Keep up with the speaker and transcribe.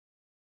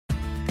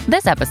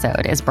This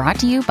episode is brought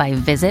to you by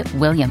Visit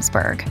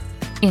Williamsburg.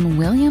 In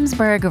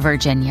Williamsburg,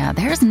 Virginia,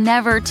 there's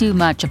never too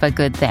much of a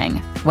good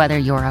thing. Whether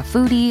you're a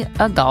foodie,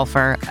 a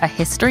golfer, a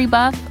history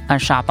buff, a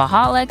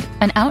shopaholic,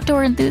 an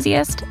outdoor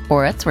enthusiast,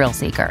 or a thrill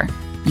seeker,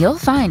 you'll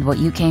find what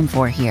you came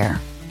for here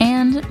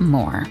and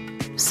more.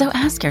 So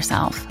ask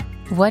yourself,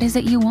 what is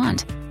it you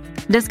want?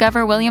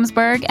 Discover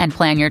Williamsburg and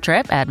plan your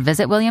trip at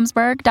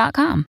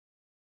visitwilliamsburg.com.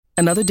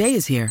 Another day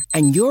is here,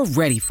 and you're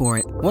ready for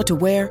it. What to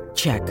wear?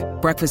 Check.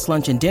 Breakfast,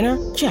 lunch, and dinner?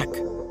 Check.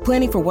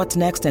 Planning for what's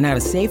next and how to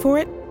save for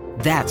it?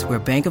 That's where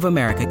Bank of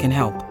America can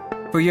help.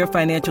 For your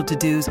financial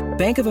to-dos,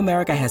 Bank of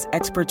America has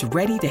experts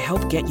ready to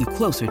help get you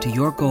closer to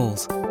your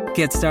goals.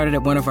 Get started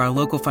at one of our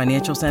local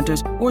financial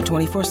centers or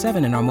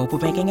 24/7 in our mobile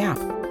banking app.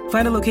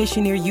 Find a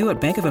location near you at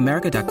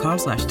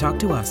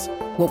bankofamerica.com/talktous.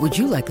 What would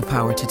you like the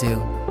power to do?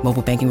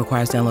 Mobile banking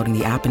requires downloading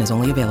the app and is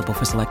only available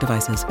for select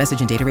devices.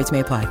 Message and data rates may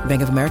apply.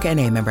 Bank of America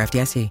N.A., member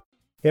FDIC.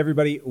 Hey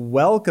everybody,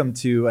 welcome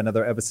to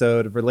another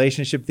episode of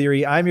Relationship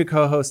Theory. I'm your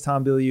co-host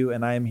Tom Bilyeu,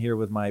 and I am here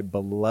with my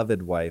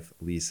beloved wife,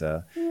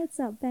 Lisa. What's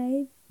up,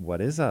 babe?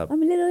 What is up?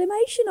 I'm a little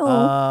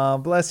emotional.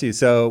 Bless you.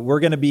 So we're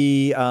going to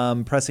be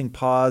pressing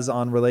pause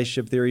on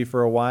Relationship Theory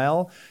for a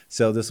while.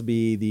 So this will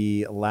be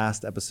the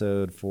last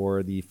episode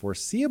for the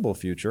foreseeable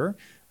future.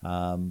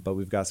 But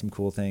we've got some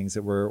cool things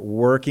that we're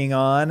working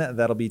on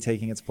that'll be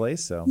taking its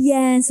place. So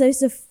yeah, and so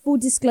full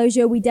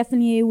disclosure, we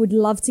definitely would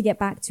love to get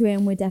back to it,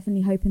 and we're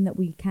definitely hoping that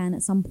we can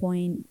at some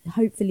point,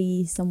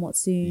 hopefully somewhat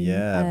soon.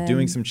 Yeah,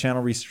 doing some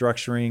channel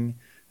restructuring.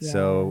 Yeah.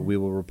 So we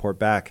will report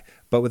back.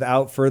 But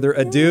without further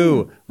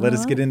ado, let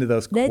us get into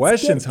those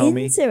questions,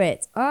 homie. Let's get into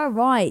it. All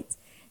right.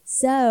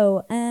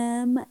 So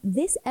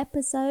this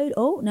episode,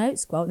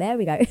 there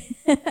we go.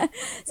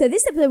 So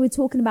this episode, we're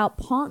talking about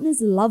partners'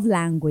 love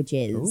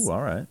languages. Ooh,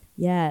 all right.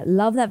 Yeah,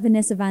 love that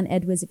Vanessa Van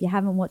Edwards. If you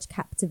haven't watched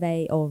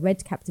Captivate, or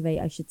read Captivate,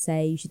 I should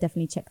say, you should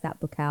definitely check that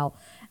book out.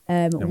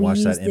 And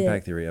watch that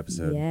Impact Theory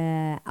episode.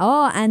 Yeah.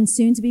 Oh, and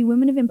soon to be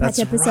Women of Impact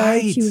episode.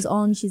 Right. She was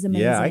on. She's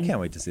amazing. Yeah, I can't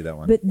wait to see that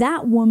one. But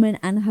that woman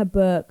and her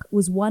book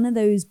was one of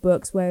those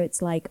books where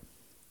it's like,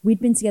 we'd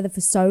been together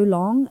for so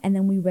long, and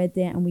then we read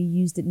it and we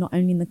used it not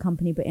only in the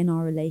company but in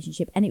our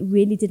relationship, and it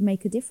really did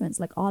make a difference.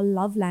 Like, our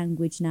love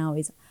language now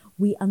is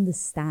we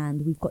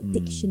understand. We've got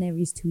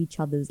dictionaries to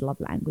each other's love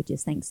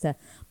languages, thanks to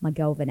my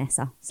girl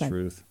Vanessa. So,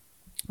 Truth.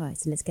 All right,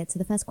 so let's get to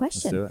the first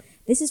question. Let's do it.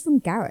 This is from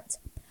Garrett.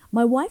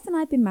 My wife and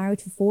I have been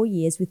married for 4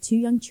 years with 2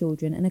 young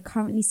children and are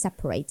currently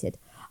separated.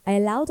 I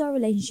allowed our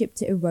relationship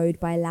to erode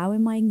by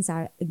allowing my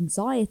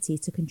anxiety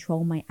to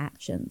control my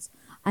actions.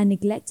 I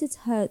neglected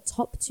her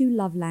top 2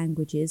 love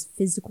languages,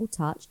 physical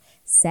touch,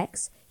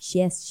 sex, she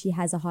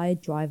has a higher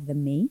drive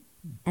than me,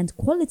 and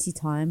quality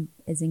time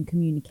as in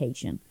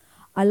communication.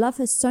 I love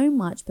her so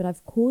much, but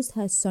I've caused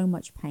her so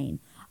much pain.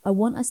 I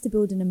want us to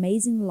build an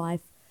amazing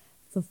life,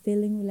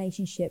 fulfilling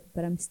relationship,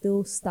 but I'm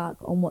still stuck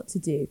on what to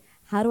do.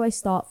 How do I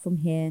start from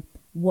here?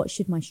 What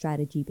should my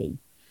strategy be?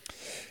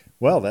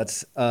 Well,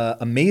 that's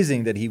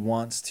amazing that he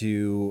wants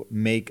to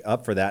make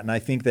up for that. And I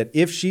think that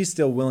if she's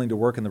still willing to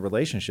work in the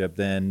relationship,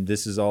 then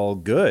this is all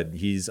good.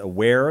 He's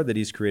aware that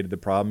he's created the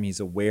problem. He's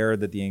aware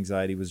that the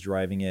anxiety was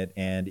driving it.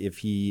 And if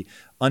he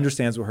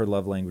understands what her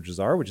love languages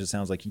are, which it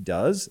sounds like he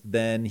does,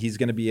 then he's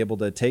going to be able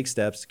to take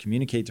steps to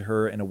communicate to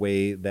her in a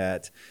way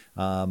that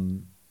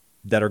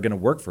that are going to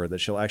work for her, that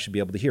she'll actually be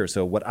able to hear.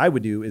 So what I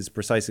would do is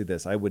precisely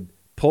this. I would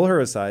pull her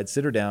aside,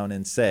 sit her down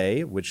and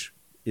say, which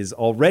is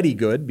already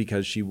good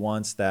because she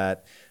wants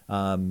that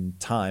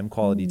time,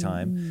 quality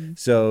time.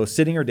 So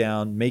sitting her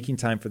down, making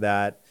time for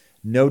that,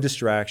 no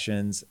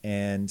distractions,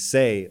 and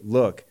say,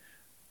 look,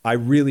 I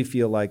really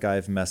feel like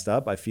I've messed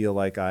up. I feel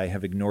like I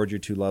have ignored your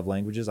 2 love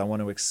languages. I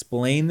want to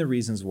explain the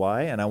reasons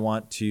why, and I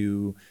want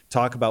to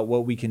talk about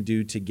what we can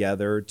do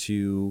together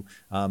to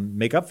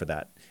make up for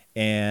that.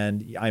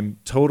 And I'm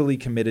totally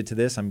committed to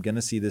this. I'm going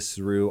to see this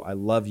through. I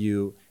love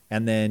you.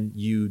 And then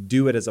you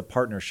do it as a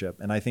partnership.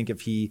 And I think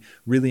if he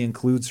really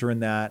includes her in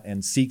that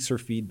and seeks her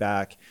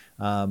feedback,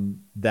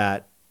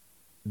 that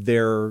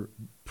they're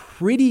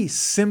pretty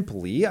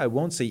simply, I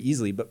won't say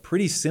easily, but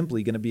pretty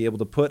simply going to be able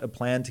to put a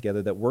plan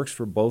together that works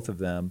for both of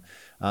them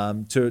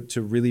to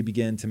really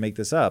begin to make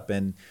this up.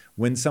 And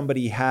when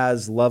somebody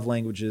has love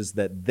languages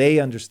that they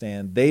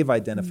understand, they've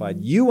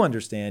identified, you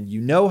understand,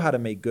 you know how to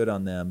make good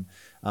on them,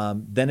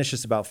 then it's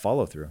just about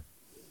follow through.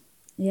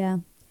 Yeah.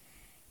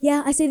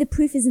 Yeah, I say the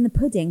proof is in the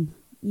pudding.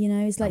 You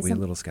know, it's like, are we a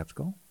little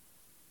skeptical?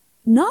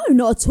 No,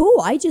 not at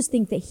all. I just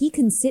think that he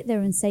can sit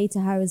there and say to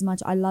her as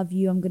much, I love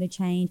you, I'm going to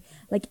change,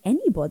 like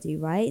anybody,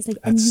 right? It's like,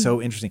 that's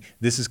so interesting.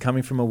 This is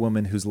coming from a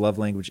woman whose love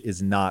language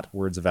is not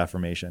words of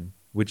affirmation,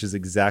 which is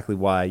exactly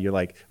why you're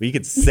like, well, you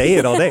could say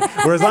it all day.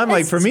 Whereas I'm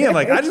like, for me, I'm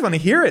like, I just want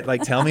to hear it.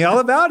 Like, tell me all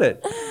about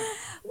it.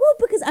 Well,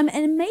 because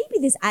and maybe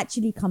this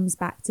actually comes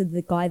back to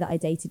the guy that I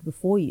dated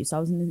before you. So I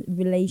was in a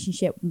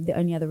relationship, the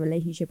only other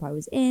relationship I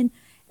was in,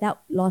 that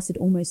lasted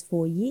almost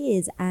 4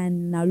 years.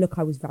 And now look,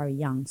 I was very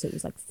young. So it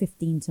was like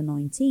 15 to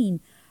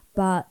 19.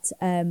 But,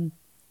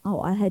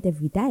 I heard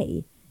every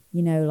day,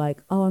 you know,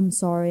 like, oh, I'm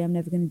sorry, I'm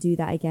never going to do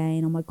that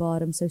again. Oh my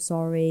God, I'm so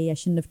sorry. I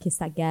shouldn't have kissed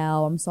that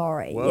girl. I'm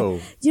sorry. Whoa.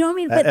 Do you know what I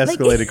mean? That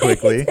escalated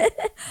quickly.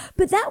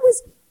 But that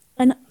was,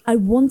 and I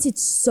wanted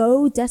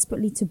so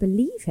desperately to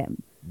believe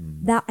him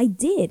that I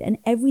did. And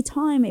every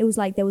time it was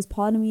like, there was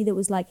part of me that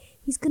was like,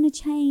 he's going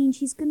to change.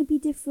 He's going to be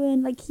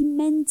different. Like, he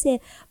meant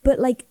it. But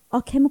like,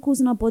 our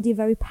chemicals in our body are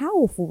very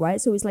powerful, right?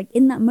 So it's like,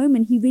 in that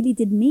moment, he really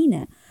did mean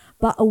it.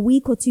 But a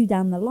week or two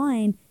down the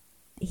line,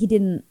 he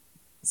didn't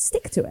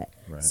stick to it.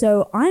 Right.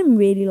 So I'm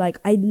really like,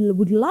 I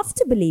would love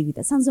to believe you.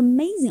 That sounds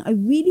amazing. I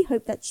really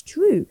hope that's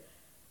true.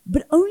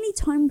 But only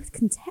time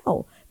can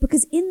tell.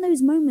 Because in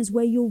those moments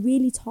where you're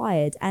really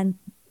tired, and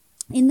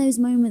in those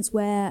moments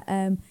where,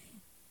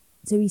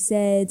 so he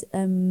said,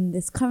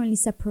 that's currently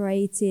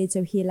separated,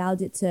 so he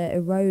allowed it to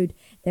erode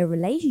their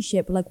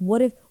relationship. Like,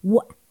 what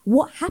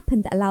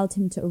happened that allowed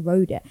him to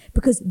erode it?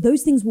 Because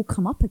those things will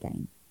come up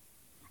again.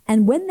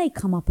 And when they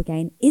come up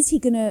again, is he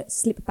going to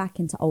slip back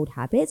into old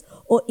habits?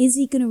 Or is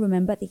he going to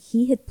remember that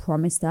he had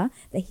promised her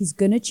that he's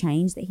going to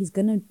change, that he's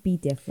going to be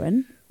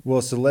different?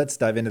 Well, so let's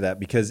dive into that,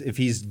 because if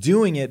he's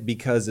doing it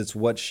because it's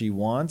what she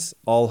wants,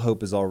 all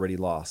hope is already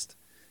lost.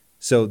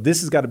 So this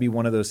has got to be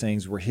one of those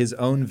things where his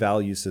own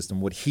value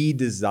system, what he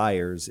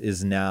desires,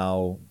 is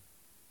now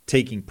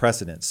taking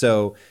precedence.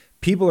 So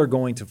people are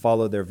going to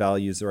follow their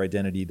values, their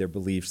identity, their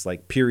beliefs,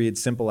 like period,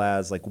 simple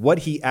as, like what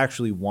he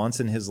actually wants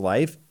in his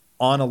life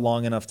on a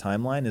long enough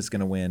timeline is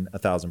going to win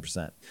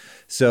 1,000%.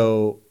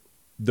 So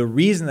the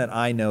reason that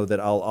I know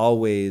that I'll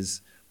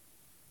always,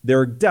 there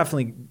are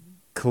definitely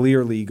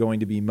clearly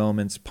going to be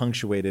moments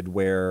punctuated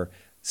where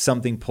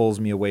something pulls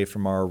me away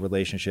from our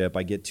relationship.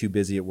 I get too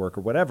busy at work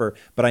or whatever,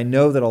 but I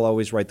know that I'll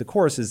always write the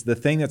course. Is the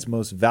thing that's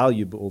most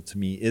valuable to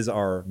me is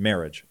our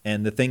marriage,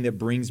 and the thing that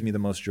brings me the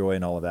most joy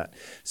and all of that.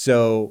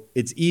 So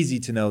it's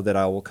easy to know that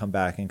I will come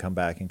back and come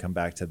back and come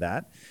back to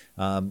that.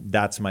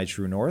 That's my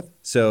true north.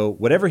 So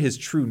whatever his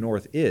true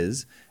north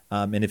is,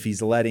 and if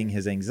he's letting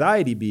his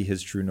anxiety be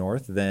his true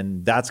north,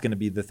 then that's going to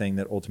be the thing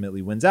that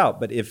ultimately wins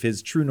out. But if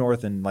his true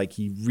north, and like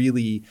he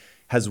really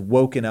has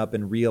woken up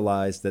and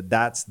realized that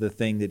that's the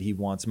thing that he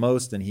wants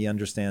most, and he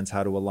understands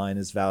how to align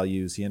his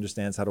values, he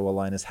understands how to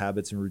align his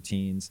habits and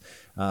routines,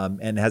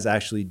 and has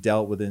actually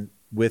dealt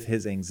with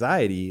his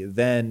anxiety,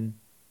 then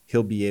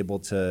he'll be able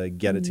to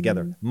get it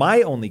together.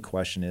 My only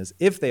question is,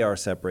 if they are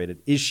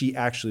separated, is she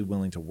actually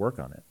willing to work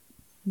on it?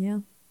 Yeah.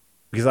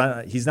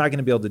 Because he's not going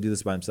to be able to do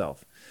this by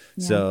himself.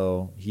 Yeah.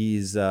 So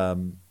he's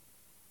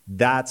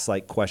that's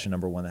like question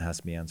number one that has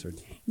to be answered.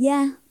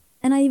 Yeah.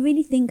 And I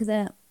really think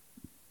that,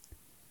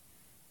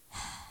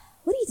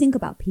 what do you think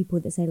about people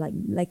that say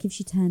like if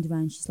she turned around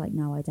and she's like,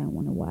 no, I don't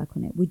want to work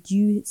on it? Would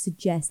you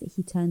suggest that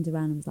he turned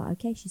around and was like,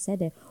 okay, she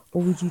said it?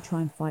 Or would you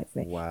try and fight for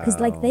it? Wow. Because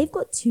like they've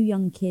got 2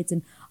 young kids,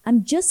 and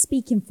I'm just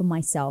speaking for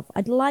myself.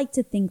 I'd like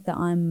to think that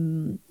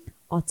I'm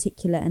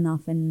articulate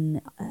enough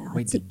and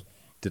Wait,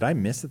 did I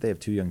miss that they have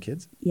 2 young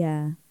kids?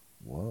 Yeah.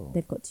 Whoa.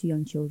 They've got 2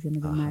 young children.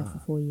 They've been married for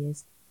 4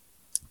 years.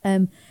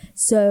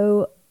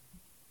 So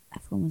I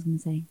forgot what I was going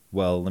to say.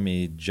 Well, let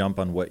me jump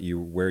on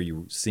where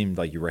you seemed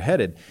like you were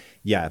headed.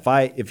 Yeah,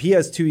 if he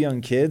has 2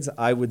 young kids,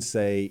 I would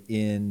say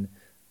in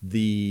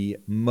the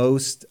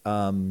most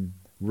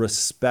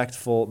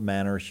respectful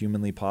manner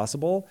humanly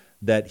possible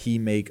that he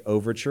make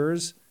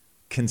overtures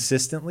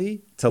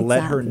consistently to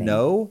let her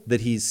know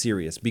that he's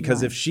serious.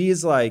 Because if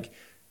she's like,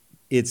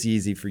 it's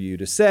easy for you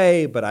to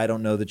say, but I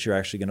don't know that you're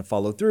actually going to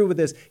follow through with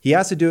this. He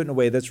has to do it in a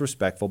way that's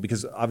respectful,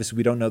 because obviously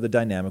we don't know the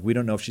dynamic. We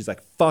don't know if she's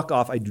like, fuck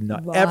off, I do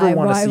not ever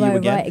want to see you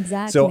again. Right,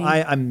 exactly. So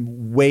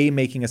I'm way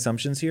making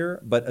assumptions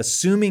here, but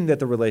assuming that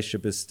the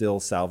relationship is still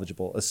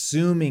salvageable,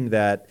 assuming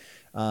that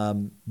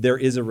there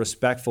is a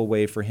respectful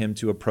way for him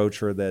to approach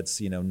her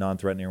that's,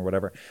 non-threatening or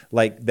whatever,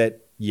 like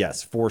that.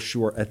 Yes, for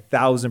sure.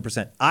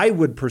 1,000%. I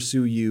would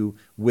pursue you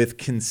with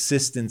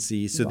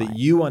consistency so that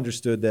you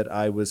understood that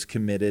I was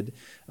committed.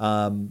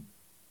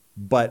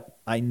 But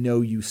I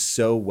know you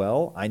so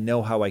well. I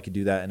know how I could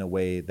do that in a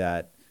way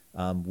that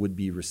would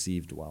be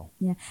received well.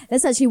 Yeah,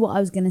 that's actually what I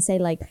was going to say.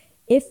 Like,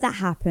 if that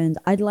happened,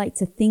 I'd like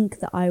to think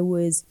that I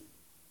was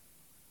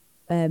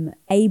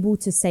able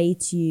to say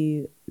to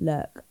you,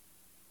 look,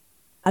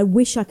 I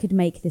wish I could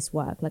make this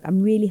work. Like,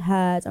 I'm really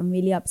hurt. I'm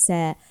really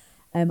upset.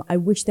 I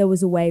wish there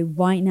was a way.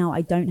 Right now,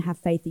 I don't have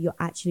faith that you're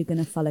actually going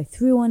to follow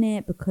through on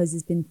it, because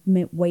there's been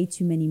way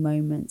too many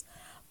moments.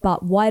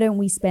 But why don't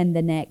we spend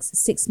the next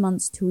 6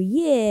 months to a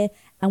year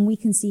and we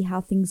can see how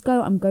things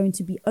go? I'm going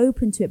to be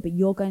open to it, but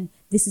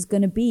this is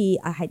going to be,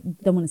 I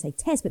don't want to say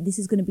test, but this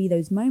is going to be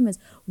those moments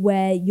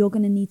where you're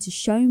going to need to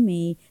show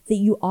me that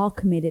you are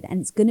committed, and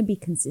it's going to be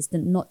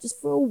consistent, not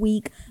just for a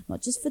week,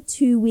 not just for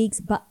 2 weeks,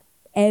 but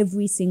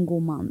every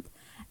single month.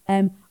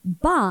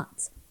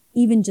 But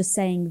even just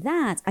saying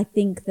that, I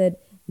think that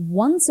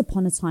once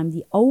upon a time,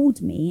 the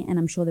old me, and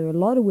I'm sure there are a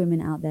lot of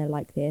women out there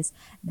like this,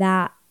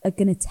 that are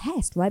going to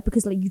test, right?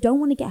 Because like, you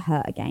don't want to get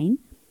hurt again.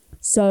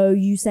 So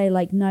you say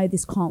like, no,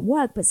 this can't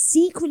work. But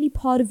secretly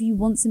part of you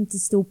wants him to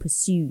still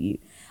pursue you.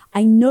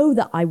 I know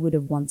that I would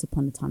have once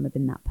upon a time have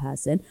been that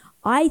person.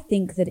 I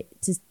think that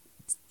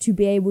to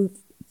be able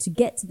to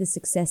get to the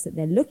success that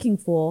they're looking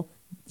for,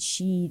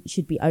 she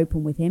should be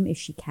open with him if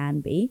she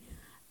can be.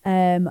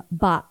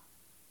 But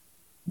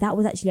that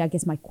was actually, I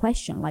guess, my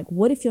question. Like,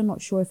 what if you're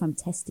not sure if I'm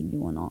testing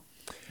you or not?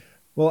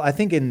 Well, I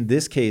think in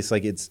this case,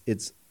 like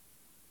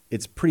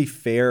it's pretty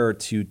fair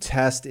to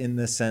test in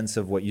the sense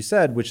of what you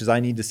said, which is I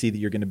need to see that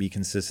you're going to be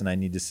consistent. I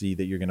need to see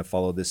that you're going to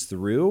follow this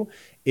through.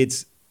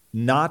 It's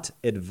not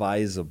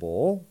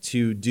advisable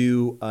to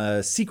do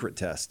a secret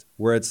test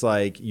where it's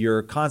like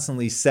you're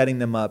constantly setting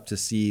them up to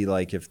see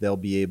like if they'll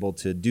be able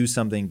to do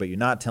something, but you're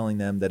not telling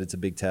them that it's a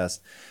big test.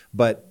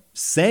 But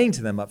saying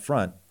to them up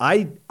front,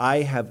 I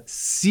have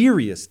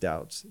serious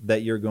doubts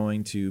that you're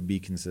going to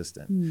be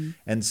consistent.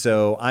 And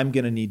so I'm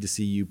going to need to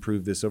see you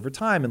prove this over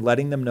time, and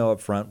letting them know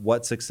up front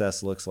what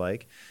success looks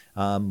like,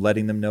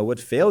 letting them know what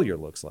failure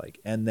looks like,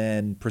 and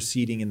then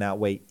proceeding in that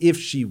way if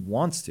she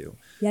wants to.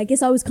 Yeah, I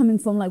guess I was coming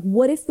from like,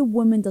 what if the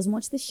woman doesn't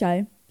watch the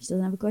show? She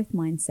doesn't have a growth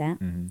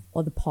mindset,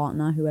 or the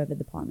partner, whoever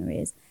the partner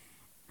is,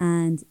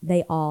 and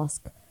they've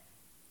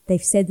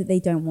said that they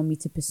don't want me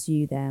to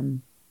pursue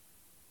them.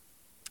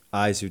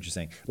 I see what you're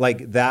saying.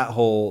 Like that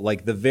whole,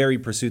 like the very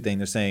pursuit thing,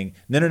 they're saying,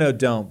 no,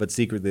 don't. But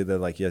secretly they're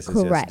like, yes,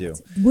 Correct. do.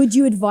 Would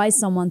you advise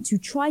someone to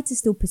try to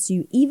still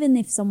pursue, even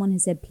if someone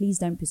has said, please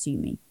don't pursue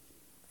me?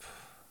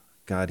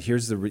 God,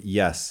 here's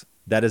yes.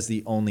 That is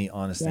the only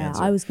honest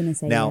answer. Yeah, I was going to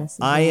say now, yes.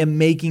 I am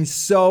making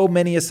so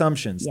many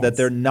assumptions that Yes.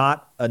 they're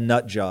not a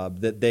nut job,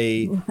 that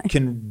they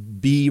can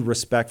be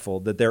respectful,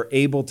 that they're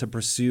able to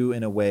pursue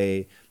in a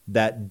way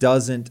that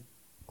doesn't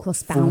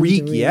Cross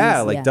boundaries.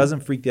 doesn't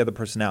freak the other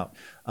person out.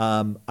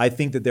 I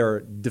think that there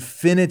are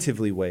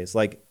definitively ways,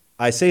 like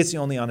I say it's the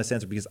only honest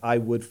answer because I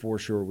would for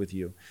sure with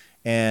you.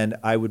 And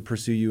I would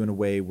pursue you in a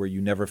way where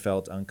you never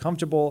felt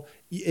uncomfortable.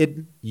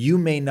 You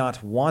may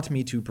not want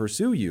me to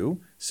pursue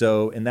you.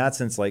 So in that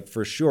sense, like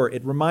for sure,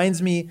 it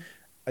reminds me,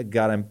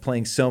 God, I'm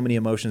playing so many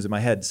emotions in my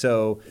head.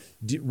 So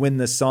when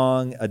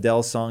the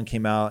Adele's song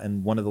came out,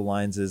 and one of the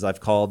lines is,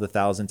 I've called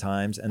 1,000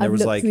 times. And there I've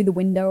was looked like, through the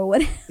window or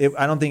whatever.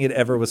 I don't think it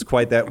ever was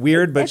quite that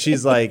weird, but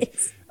she's like,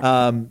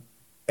 and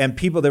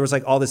there was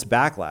like all this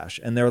backlash,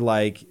 and they're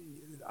like,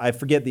 I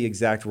forget the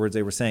exact words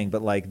they were saying,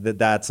 but like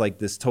that's like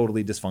this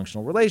totally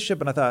dysfunctional relationship.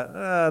 And I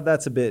thought,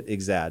 that's a bit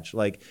exag.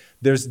 Like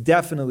there's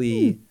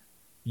definitely,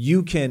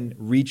 you can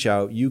reach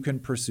out, you can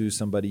pursue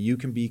somebody, you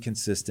can be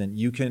consistent,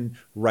 you can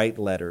write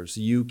letters,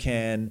 you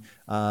can,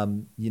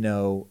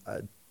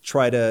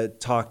 try to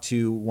talk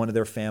to one of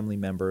their family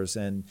members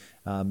and,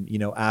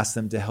 ask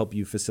them to help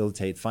you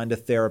facilitate, find a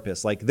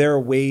therapist. Like there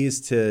are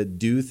ways to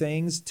do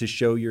things to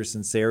show your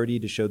sincerity,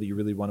 to show that you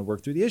really want to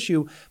work through the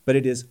issue, but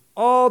it is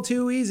all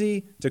too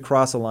easy to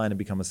cross a line and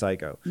become a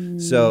psycho.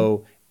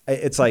 So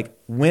it's like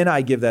when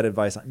I give that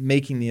advice, I'm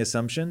making the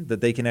assumption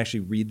that they can actually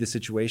read the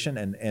situation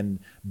and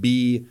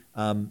be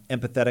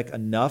empathetic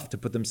enough to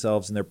put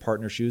themselves in their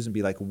partner's shoes and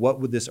be like, what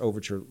would this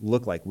overture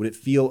look like? Would it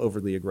feel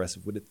overly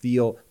aggressive? Would it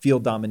feel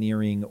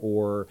domineering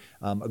or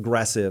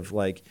aggressive?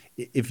 Like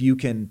if you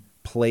can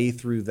play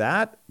through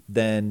that,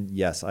 then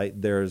yes,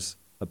 there's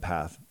a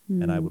path,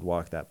 and I would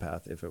walk that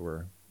path if it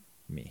were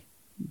me.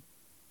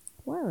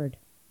 Word.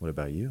 What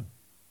about you?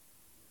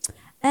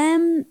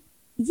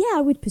 Yeah,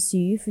 I would pursue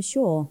you for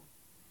sure.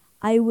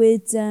 I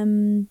would,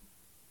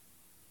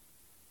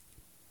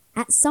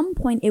 at some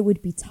point it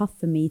would be tough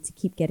for me to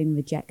keep getting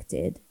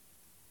rejected,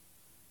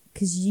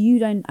 because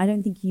I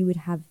don't think you would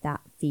have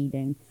that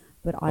feeling,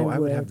 but I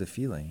would have the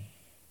feeling.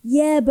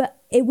 Yeah,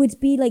 but it would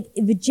be like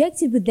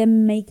rejected would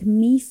then make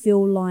me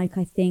feel like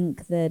I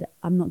think that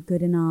I'm not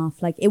good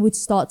enough. Like it would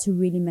start to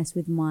really mess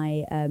with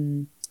my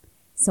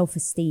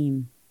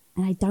self-esteem.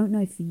 And I don't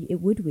know if it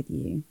would with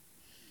you.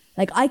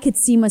 Like I could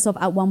see myself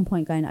at one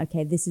point going,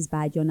 okay, this is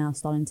bad. You're now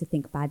starting to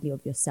think badly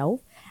of yourself,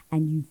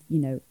 and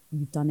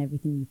you've done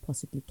everything you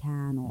possibly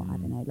can, or I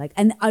don't know. Like,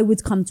 and I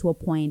would come to a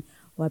point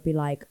where I'd be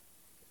like,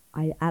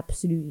 I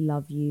absolutely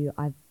love you.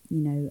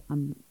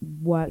 I'm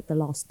worked the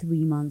last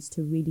 3 months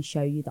to really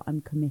show you that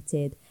I'm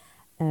committed.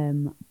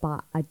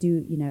 But I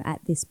do,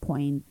 at this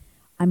point,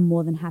 I'm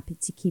more than happy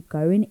to keep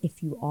going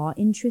if you are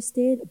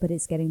interested. But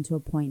it's getting to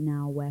a point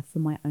now where for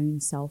my own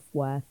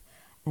self-worth,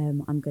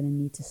 I'm going to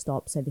need to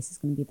stop. So this is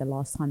going to be the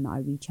last time that I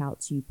reach out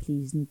to you.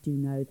 Please do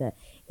know that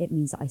it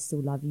means that I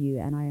still love you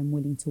and I am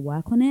willing to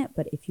work on it.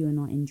 But if you are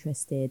not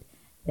interested,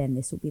 then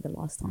this will be the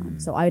last time.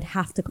 So I would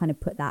have to kind of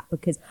put that,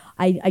 because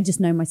I just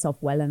know myself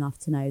well enough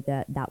to know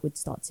that would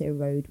start to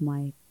erode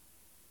my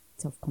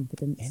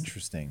self-confidence.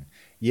 Interesting.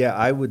 Yeah,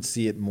 I would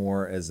see it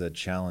more as a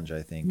challenge,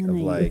 I think, of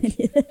like,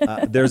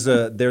 there's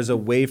a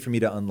way for me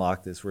to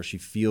unlock this where she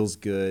feels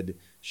good.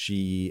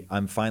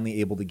 I'm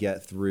finally able to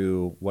get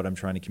through what I'm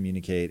trying to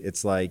communicate.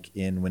 It's like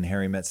in When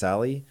Harry Met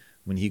Sally,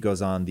 when he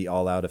goes on the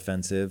all-out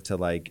offensive to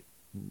like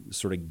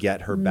sort of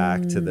get her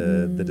back to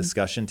the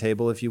discussion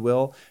table, if you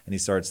will, and he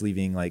starts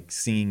leaving like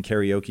singing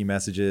karaoke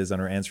messages on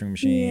her answering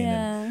machine.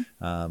 Yeah.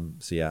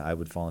 And, so yeah, I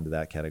would fall into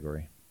that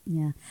category.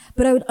 Yeah.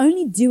 But I would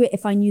only do it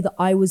if I knew that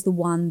I was the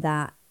one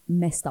that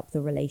messed up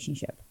the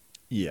relationship.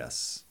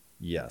 Yes,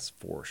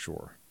 for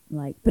sure.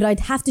 Like, but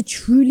I'd have to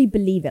truly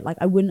believe it. Like,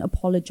 I wouldn't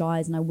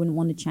apologize and I wouldn't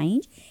want to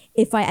change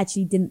if I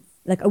actually didn't,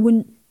 like, I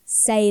wouldn't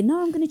say,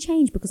 no, I'm going to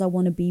change because I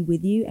want to be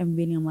with you. And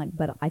really, I'm like,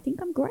 but I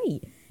think I'm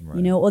great,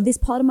 you know, or this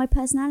part of my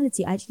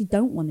personality, I actually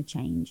don't want to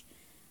change.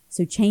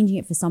 So changing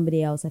it for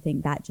somebody else, I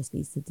think that just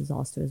leads to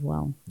disaster as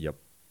well. Yep.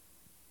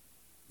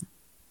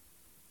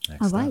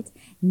 All right.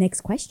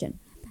 Next question.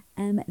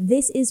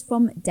 This is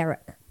from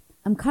Derek.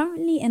 I'm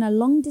currently in a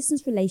long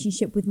distance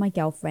relationship with my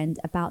girlfriend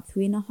about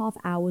 3.5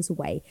 hours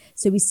away.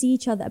 So we see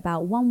each other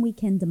about one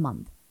weekend a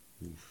month.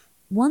 Oof.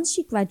 Once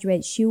she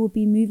graduates, she will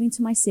be moving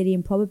to my city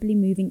and probably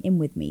moving in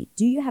with me.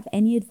 Do you have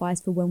any advice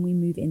for when we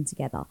move in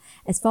together?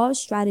 As far as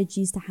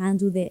strategies to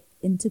handle the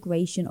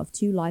integration of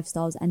two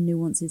lifestyles and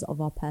nuances of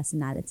our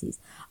personalities.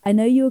 I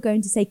know you were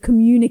going to say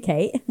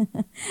communicate,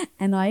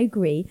 and I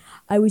agree.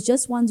 I was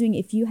just wondering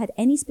if you had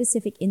any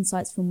specific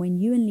insights from when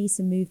you and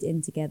Lisa moved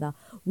in together.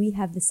 We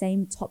have the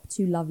same top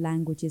 2 love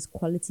languages,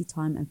 quality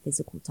time and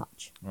physical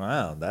touch.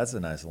 Wow, that's a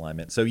nice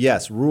alignment. So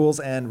yes, rules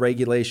and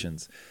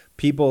regulations.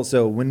 People,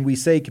 so when we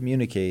say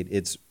communicate,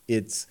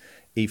 it's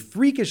a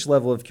freakish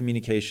level of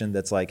communication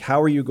that's like,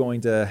 how are you going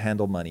to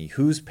handle money?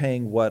 Who's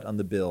paying what on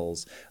the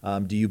bills?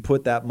 Do you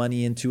put that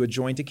money into a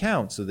joint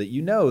account so that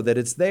you know that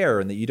it's there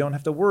and that you don't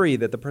have to worry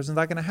that the person's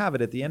not going to have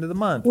it at the end of the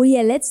month? Well,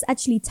 yeah, let's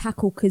actually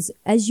tackle, because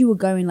as you were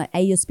going, like,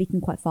 A, you're speaking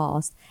quite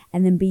fast,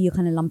 and then B, you're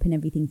kind of lumping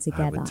everything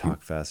together. I would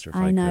talk faster if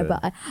I I know, could.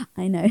 but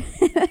I know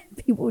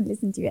people would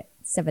listen to it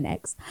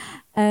 7x.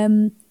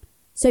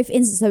 So for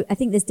instance, so I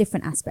think there's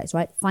different aspects,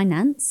 right?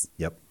 Finance.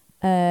 Yep.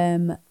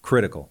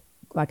 Critical.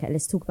 Okay,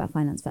 let's talk about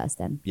finance first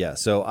then. Yeah.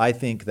 So I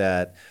think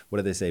that, what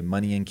do they say?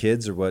 Money and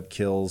kids are what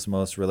kills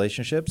most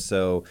relationships.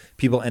 So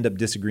people end up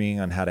disagreeing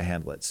on how to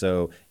handle it.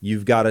 So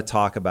you've got to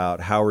talk about,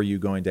 how are you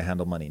going to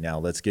handle money? Now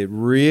let's get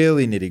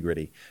really nitty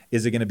gritty.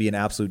 Is it going to be an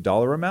absolute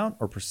dollar amount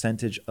or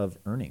percentage of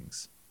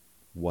earnings?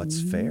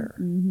 What's fair?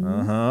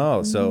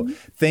 So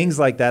things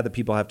like that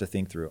people have to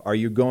think through. Are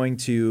you going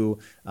to,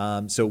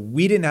 so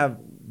we didn't have,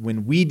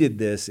 when we did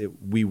this,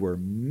 we were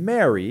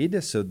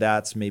married. So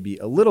that's maybe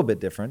a little bit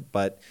different,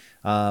 but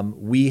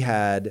we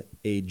had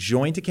a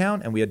joint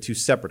account and we had 2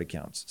 separate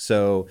accounts.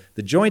 So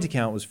the joint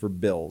account was for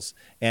bills.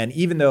 And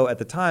even though at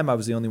the time I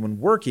was the only one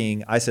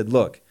working, I said,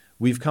 look,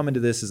 we've come into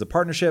this as a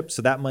partnership,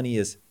 so that money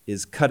is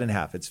cut in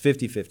half. It's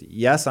 50-50.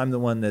 Yes, I'm the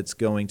one that's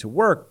going to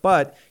work,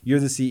 but you're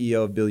the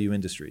CEO of Bilyeu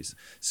Industries.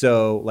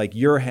 So like,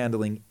 you're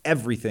handling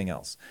everything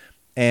else.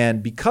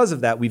 And because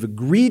of that, we've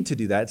agreed to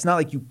do that. It's not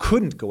like you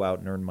couldn't go out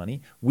and earn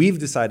money. We've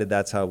decided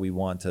that's how we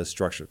want to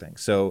structure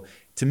things. So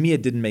to me,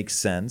 it didn't make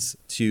sense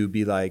to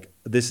be like,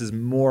 this is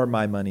more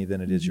my money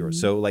than it is yours.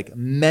 So like,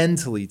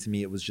 mentally, to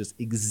me, it was just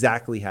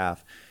exactly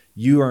half.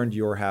 You earned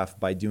your half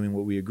by doing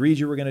what we agreed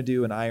you were going to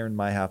do, and I earned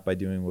my half by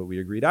doing what we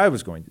agreed I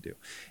was going to do.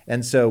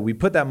 And so we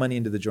put that money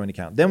into the joint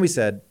account. Then we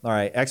said, all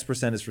right,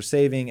 X% is for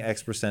saving,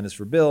 X% is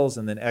for bills,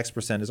 and then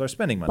X% is our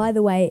spending money. By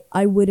the way,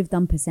 I would have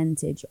done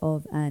percentage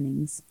of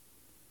earnings.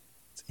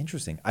 It's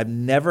interesting. I've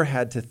never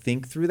had to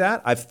think through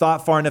that. I've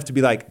thought far enough to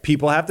be like,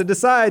 people have to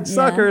decide,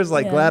 suckers.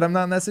 Glad I'm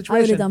not in that situation. I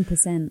would have done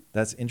percent.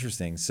 That's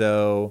interesting.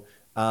 So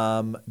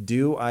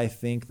do I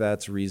think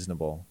that's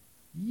reasonable?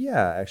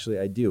 Yeah, actually,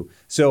 I do.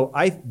 So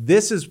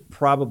this is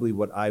probably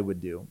what I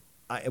would do,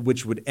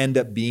 which would end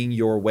up being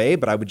your way,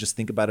 but I would just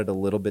think about it a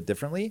little bit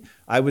differently.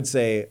 I would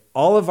say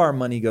all of our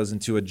money goes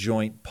into a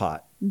joint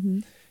pot.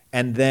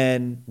 And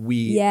then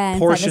we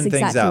portion things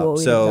exactly out.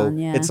 So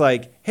it's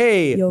like,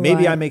 hey,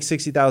 maybe I make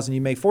 60,000,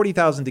 you make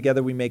 40,000,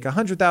 together we make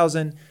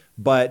 100,000,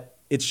 but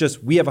it's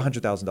just, we have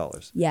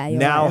 $100,000. Yeah.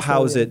 Now, right.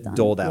 how's it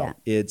doled out?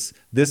 It's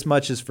this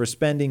much is for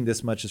spending,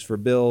 this much is for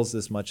bills,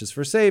 this much is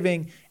for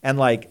saving. And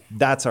like,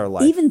 that's our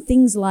life. Even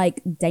things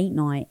like date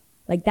night,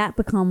 like that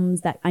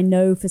becomes that, I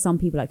know for some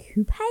people, like,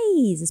 who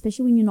pays,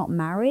 especially when you're not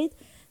married.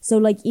 So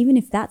like, even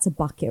if that's a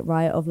bucket,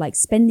 right, of like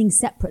spending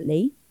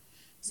separately,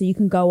 so you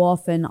can go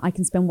off and I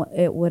can spend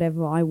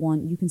whatever I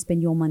want. You can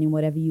spend your money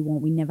whatever you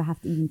want. We never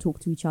have to even talk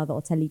to each other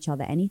or tell each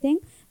other anything.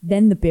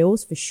 Then the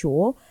bills for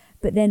sure.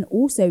 But then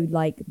also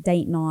like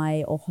date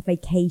night or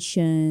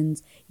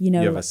vacations, you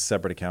know. You have a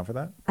separate account for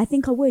that? I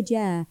think I would,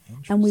 yeah.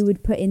 And we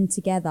would put in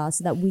together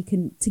so that we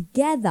can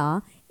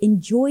together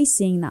enjoy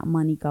seeing that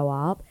money go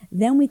up.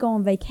 Then we go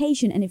on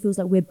vacation and it feels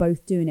like we're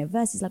both doing it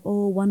versus like,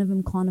 oh, one of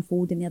them can't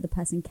afford and the other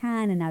person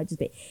can. And now it's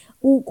just a bit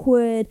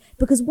awkward.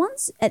 Because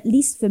once, at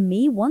least for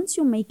me, once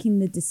you're making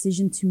the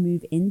decision to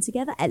move in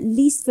together, at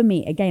least for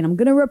me, again, I'm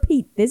going to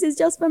repeat, this is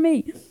just for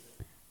me.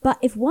 But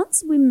if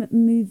once we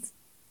move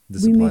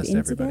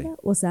in together.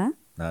 What's that?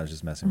 No, I was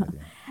just messing with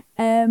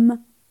you.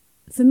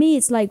 For me,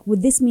 it's like, well,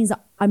 this means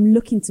that I'm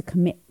looking to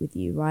commit with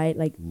you, right?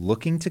 Like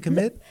looking to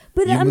commit?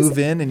 But you move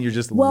in and you're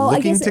just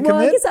looking to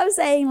commit? I guess I was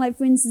saying, like,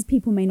 for instance,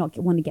 people may not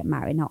want to get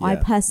married. Now, I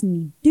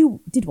personally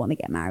did want to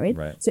get married.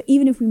 Right. So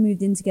even if we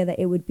moved in together,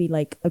 it would be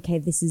like, okay,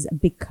 this is a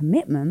big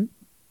commitment.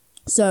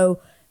 So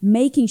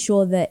making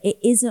sure that it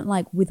isn't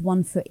like with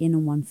one foot in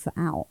and one foot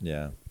out.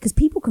 Yeah. Because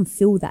people can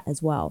feel that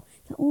as well.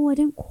 Like, oh, I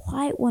don't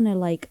quite want to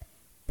like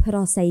put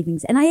our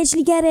savings, and I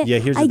actually get it. Yeah,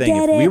 here's the thing.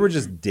 If we were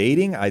just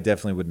dating, I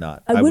definitely would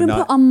not. I wouldn't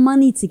put our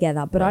money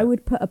together, but I Right.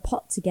 would put a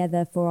pot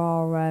together for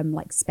our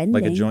like spending.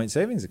 Like a joint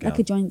savings account. Like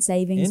a joint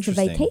savings for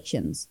Interesting.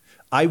 vacations.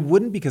 I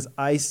wouldn't, because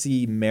I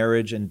see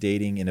marriage and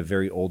dating in a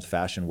very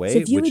old-fashioned way. So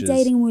if you were which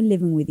dating, is, we're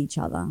living with each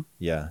other.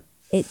 yeah.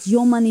 It's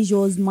your money's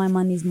yours, my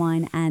money's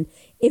mine. And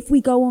if we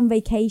go on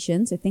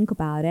vacation, so think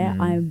about it,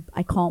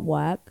 I can't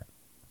work,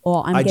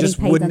 or I'm I getting just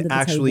paid wouldn't under the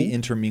actually table.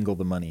 intermingle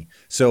the money.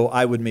 So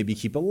I would maybe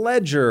keep a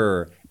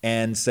ledger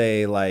and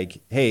say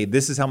like, hey,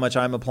 this is how much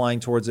I'm applying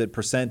towards it.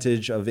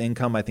 Percentage of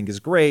income I think is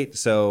great.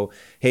 So,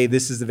 hey,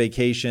 this is the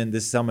vacation.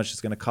 This is how much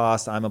it's going to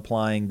cost. I'm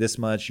applying this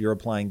much. You're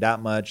applying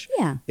that much.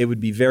 Yeah. It would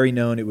be very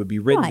known. It would be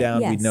written Right,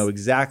 down. yes. We'd know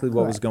exactly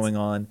what was Correct. going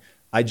on.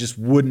 I just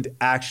wouldn't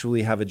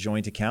actually have a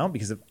joint account,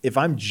 because if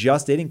I'm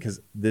just dating,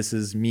 because this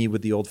is me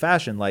with the old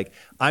fashioned, like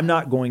I'm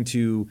not going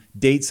to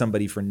date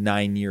somebody for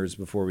 9 years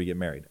before we get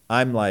married.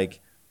 I'm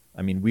like,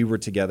 I mean, we were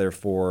together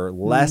for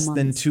less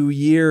than months. 2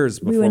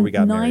 years We before were we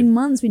got 9 married.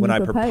 months when you I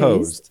proposed.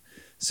 proposed.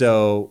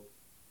 So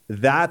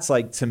that's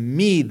like, to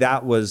me,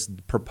 that was,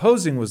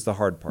 proposing was the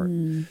hard part.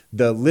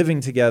 The living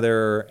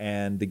together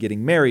and the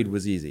getting married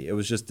was easy. It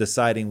was just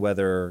deciding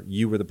whether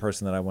you were the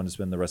person that I wanted to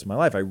spend the rest of my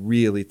life. I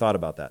really thought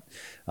about that.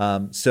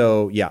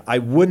 So yeah, I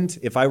wouldn't,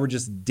 if I were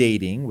just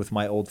dating with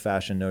my old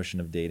fashioned notion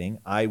of dating,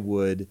 I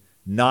would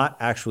not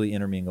actually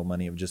intermingle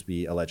money. It would just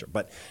be a ledger.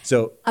 But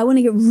so, I want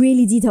to get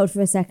really detailed for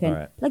a second. All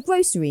right. Like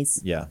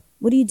groceries. yeah,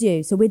 What do you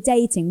do? So we're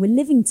dating, we're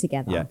living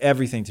together. yeah,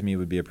 everything to me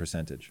would be a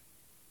percentage.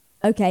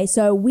 Okay,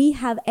 so we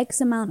have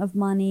X amount of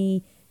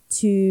money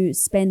to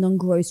spend on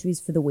groceries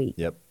for the week.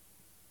 Yep.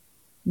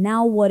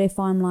 Now what if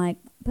I'm like,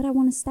 but I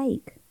want a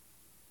steak?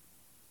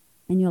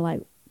 And you're like,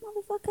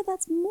 motherfucker,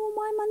 that's more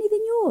my money than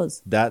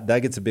yours. That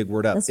gets a big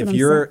word up. That's what If I'm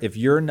you're saying. if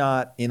you're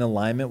not in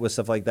alignment with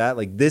stuff like that,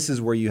 like this is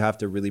where you have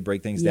to really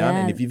break things down.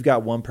 And Yeah. if you've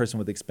got one person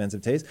with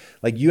expensive taste,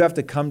 like you have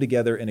to come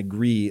together and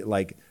agree,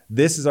 like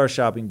this is our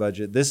shopping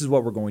budget, this is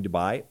what we're going to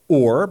buy,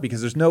 or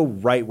because there's no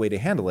right way to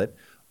handle it,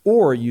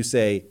 or you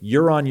say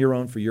you're on your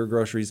own for your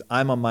groceries,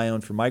 I'm on my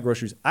own for my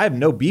groceries. I have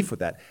no beef with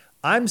that.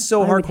 I'm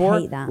so I would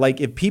hardcore. hate that.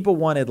 Like if people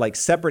wanted like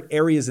separate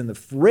areas in the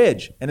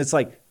fridge, and it's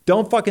like,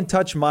 don't fucking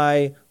touch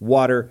my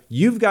water.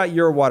 You've got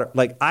your water.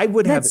 Like I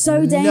would have That's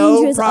so no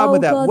dangerous. problem with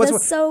Oh, that. God, What's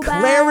that's so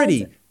bad.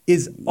 clarity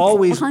is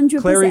always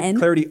 100%.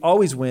 clarity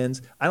always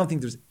wins. I don't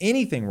think there's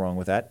anything wrong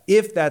with that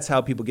if that's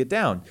how people get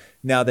down.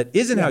 Now that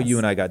isn't how Yes. you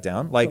and I got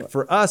down. Like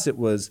for us, it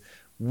was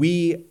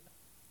we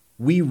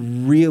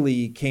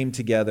really came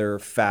together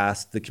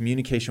fast. The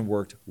communication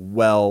worked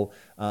well.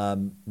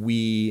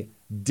 We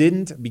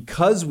didn't,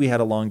 because we had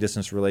a long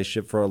distance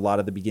relationship for a lot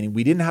of the beginning,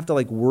 we didn't have to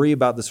like worry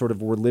about the sort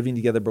of we're living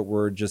together, but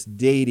we're just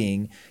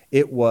dating.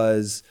 It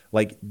was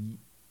like,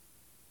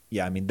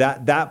 yeah, I mean,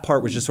 that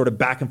part was just sort of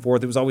back and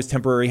forth. It was always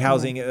temporary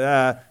housing.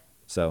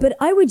 So, But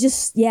I would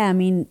just, yeah, I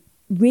mean,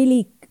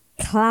 really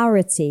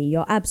clarity.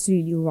 You're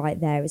absolutely right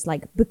there. It's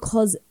like,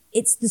 because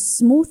it's the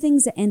small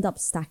things that end up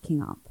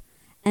stacking up.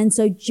 And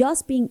so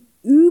just being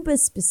uber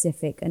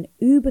specific and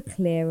uber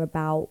clear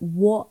about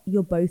what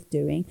you're both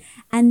doing,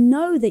 and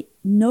know that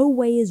no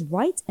way is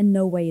right and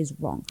no way is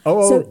wrong.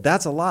 So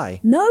that's a lie.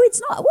 no,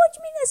 it's not. What do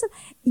you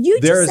mean? You're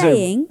just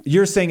saying,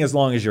 you're saying as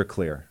long as you're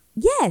clear.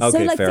 yeah. So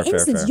Okay, like, fair, for fair,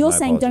 instance, fair. you're My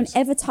saying apologies.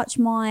 don't ever touch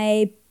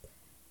my,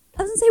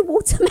 I was going to say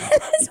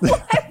watermelons.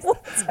 Why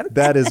watermelons?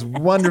 That is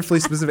wonderfully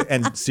specific.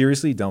 And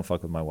seriously, don't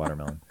fuck with my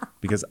watermelon,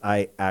 because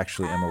I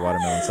actually am a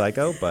watermelon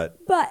psycho. But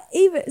But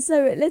even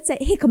so, let's say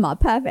jicama,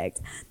 perfect.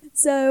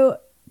 So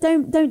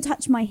don't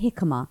touch my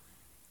jicama.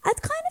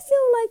 I'd kind of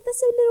feel like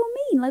that's a little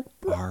mean.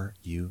 Like, are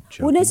you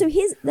joking? well, no. So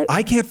here's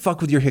I can't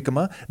fuck with your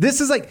jicama. This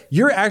is like,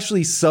 you're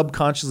actually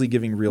subconsciously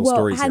giving real Well,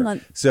 stories hang here.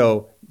 on.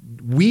 So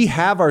we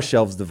have our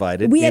shelves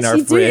divided We in our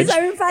actually do. fridge.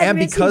 So in fact, and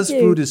we actually because do.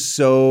 food is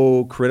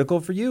so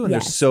critical for you and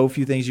Yes. there's so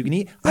few things you can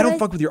eat, I But don't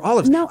fuck with your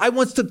olives. no. I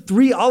once took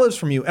 3 olives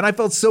from you and I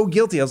felt so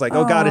guilty. I was like,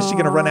 oh God, is she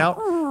going to run out?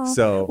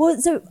 So well,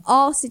 so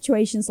our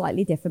situation's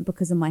slightly different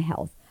because of my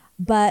health,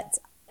 but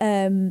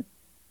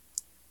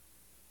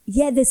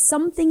yeah, there's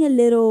something a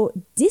little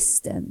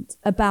distant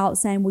about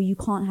saying, well, you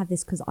can't have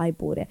this because I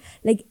bought it.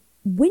 Like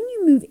when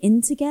you move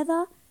in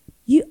together,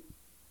 you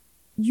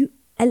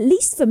at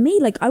least for me,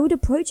 like I would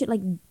approach it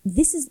like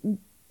this is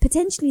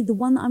potentially the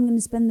one that I'm going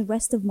to spend the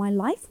rest of my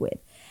life with,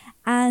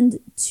 and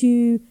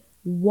to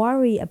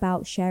worry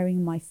about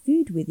sharing my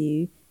food with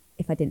you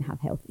if I didn't have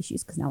health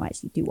issues, because now I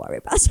actually do worry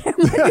about sharing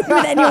my food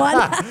with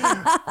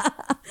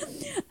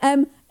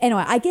anyone.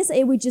 Anyway, I guess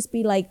it would just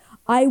be like,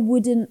 I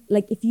wouldn't,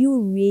 like, if you were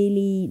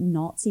really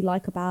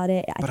Nazi-like about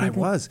it. But I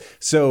was.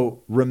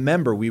 So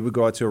remember, we would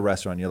go out to a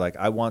restaurant. You're like,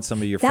 I want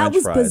some of your That French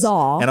was fries.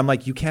 bizarre. And I'm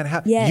like, you can't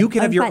have. Yeah, You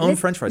can have in your fact, own let's-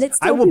 French fries. let's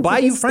I tell will people buy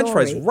you this French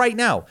fries story. right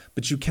now,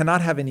 but you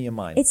cannot have any of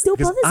mine. It still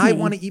because bothers I me.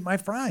 want to eat my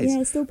fries. Yeah,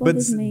 it still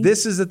bothers but me.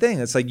 This is the thing.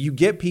 It's like you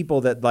get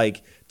people that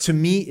like. To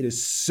me, it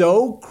is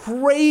so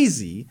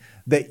crazy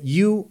that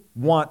you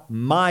want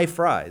my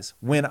fries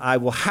when I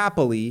will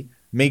happily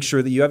make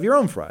sure that you have your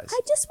own fries. I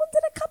just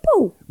wanted a a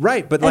couple.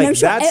 Right, but And like I'm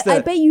sure, that's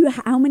I bet you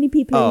how many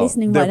people are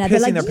listening they're right now. They're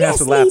pissing like, their pants yes,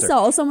 with laughter. Lisa.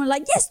 Or someone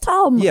like, yes,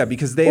 Tom. Yeah,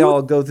 because they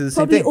all go through the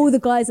same Probably thing. all the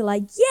guys are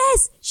like,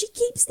 yes, she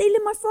keeps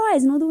stealing my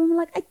fries. And all the women are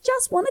like, I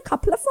just want a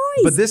couple of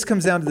fries. But this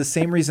comes down to the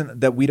same reason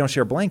that we don't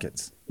share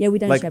blankets. Yeah, we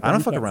don't like, share I don't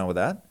fuck blankets. around with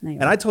that. No, you're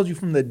and I right. told you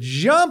from the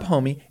jump,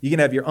 homie, you can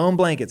have your own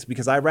blankets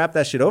because I wrap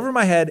that shit over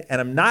my head and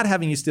I'm not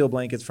having you steal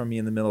blankets from me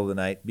in the middle of the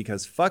night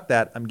because fuck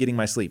that, I'm getting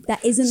my sleep.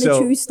 That isn't the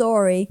true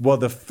story. Well,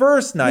 the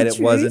first night The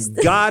it wasn't.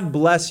 truth. God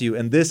bless you.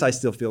 And this I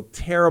still feel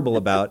terrible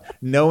about,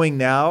 knowing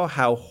now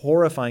how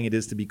horrifying it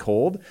is to be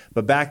cold.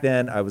 But back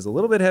then I was a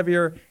little bit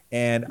heavier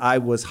and I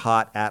was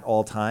hot at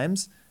all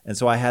times. And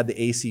so I had the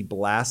AC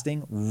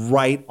blasting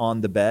right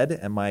on the bed.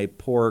 And my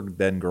poor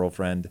then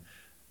girlfriend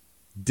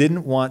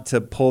didn't want to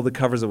pull the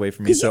covers away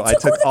from me. 'Cause you So I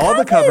took took all all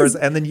the the covers covers.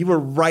 and then you were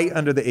right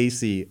under the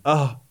AC.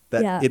 Oh,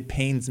 that Yeah. it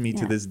pains me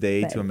to Yeah, this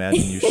day to very.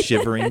 imagine you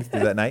shivering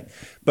through that night.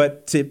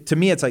 But to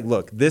me, it's like,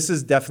 look, this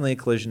is definitely a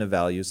collision of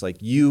values. Like,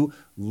 you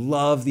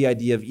love the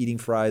idea of eating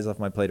fries off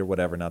my plate or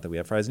whatever. Not that we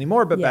have fries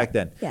anymore, but Yeah, back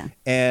then. yeah.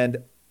 And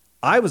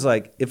I was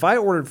like, if I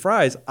ordered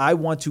fries, I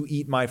want to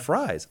eat my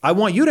fries. I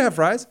want you to have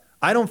fries.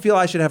 I don't feel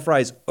I should have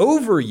fries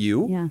over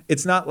you. Yeah.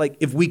 It's not like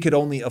if we could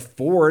only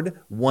afford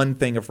one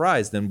thing of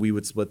fries, then we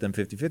would split them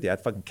 50-50.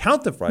 I'd fucking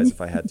count the fries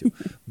if I had to.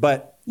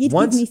 But You'd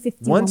once, give me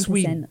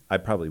 51%. I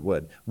probably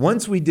would.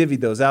 Once we divvied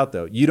those out,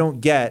 though, you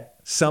don't get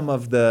some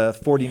of the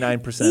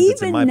 49%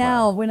 that's in my Even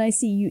now, pile. when I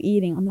see you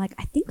eating, I'm like,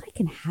 I think I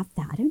can have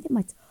that. I don't think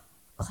my...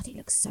 God, it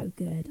looks so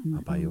good. I'm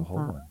like, buy you a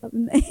whole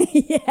one.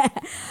 Yeah.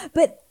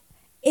 But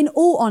in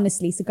all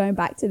honesty, so going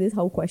back to this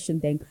whole question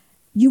thing,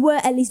 you were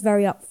at least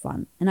very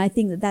upfront. And I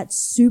think that that's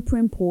super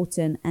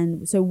important.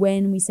 And so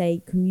when we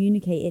say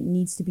communicate, it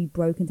needs to be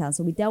broken down.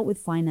 So we dealt with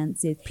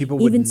finances. People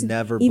would even to,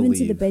 never even to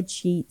the believe. bed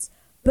sheets.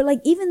 But like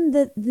even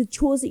the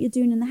chores that you're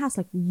doing in the house,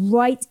 like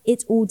write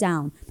it all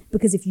down.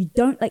 Because if you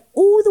don't, like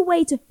all the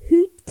way to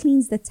who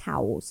cleans the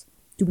towels.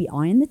 Do we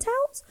iron the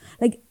towels?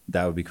 Like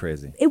That would be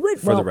crazy. it would,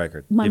 For well, the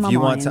record. my If mum you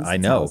want to, irons I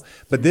the know. towels.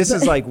 But this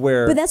is like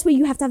where... But that's where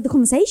you have to have the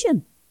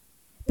conversation.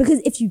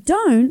 Because if you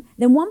don't,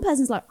 then one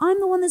person's like, I'm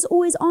the one that's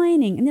always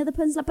ironing. And the other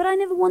person's like, but I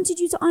never wanted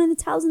you to iron the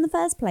towels in the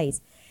first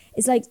place.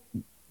 It's like,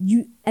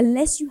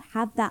 unless you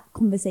have that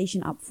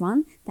conversation up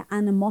front, the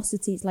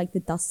animosity, it's like the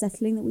dust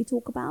settling that we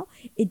talk about,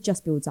 it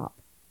just builds up.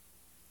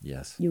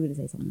 Yes. You were going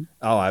to say something.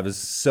 Oh, I was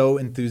so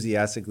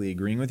enthusiastically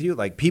agreeing with you.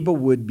 Like, people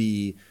would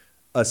be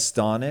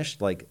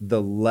astonished, like the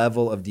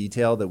level of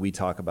detail that we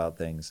talk about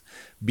things,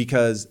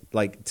 because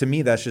like, to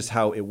me, that's just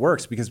how it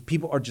works, because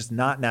people are just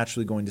not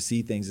naturally going to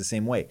see things the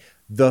same way.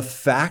 The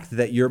fact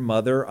that your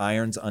mother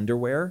irons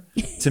underwear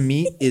to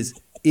me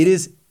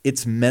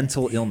it's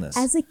mental illness.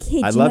 As a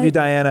kid, I love you,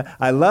 Diana.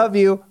 I love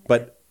you,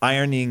 but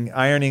ironing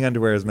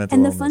underwear is mental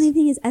And the illness. funny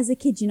thing is, as a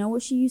kid, you know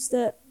what she used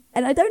to,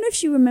 and I don't know if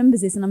she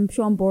remembers this, and I'm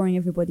sure I'm boring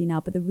everybody now,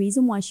 but the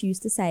reason why she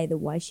used to say that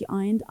why she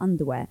ironed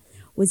underwear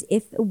was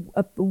if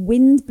a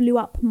wind blew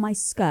up my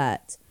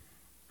skirt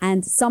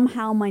and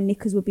somehow my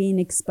knickers were being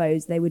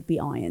exposed, they would be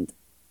ironed.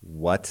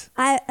 What?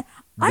 I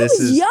This was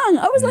is- young.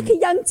 I was like a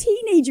young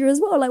teenager as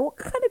well. Like, what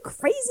kind of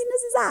craziness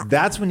is that?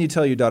 That's when you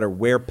tell your daughter,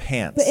 wear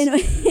pants. But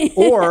anyway,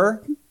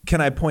 Or can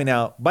I point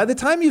out, by the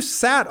time you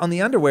sat on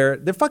the underwear,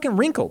 they're fucking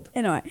wrinkled.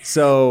 anyway,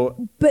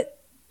 So but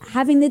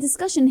having the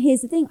discussion,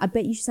 here's the thing. I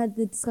bet you should have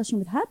the discussion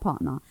with her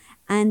partner.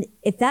 And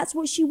if that's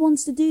what she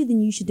wants to do,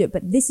 then you should do it.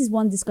 But this is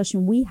one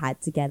discussion we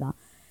had together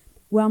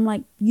where I'm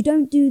like, you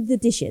don't do the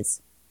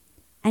dishes.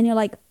 And you're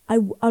like,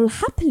 I'll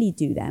happily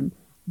do them.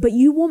 But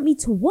you want me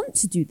to want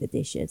to do the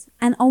dishes.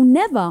 And I'll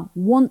never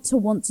want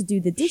to do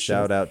the dishes.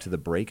 shout out to The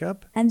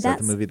Breakup. And is that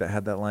the that's- movie that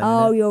had that line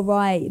Oh, in it? you're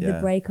right. The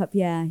Yeah. breakup.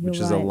 Yeah, you're Which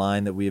right. is a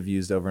line that we have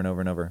used over and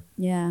over and over.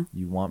 Yeah.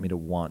 You want me to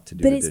want to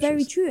do But the it's dishes.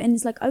 very true. And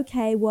it's like,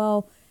 okay,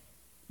 well,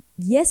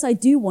 yes, I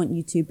do want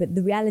you to, but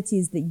the reality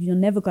is that you're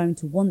never going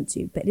to want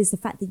to. But it's the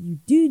fact that you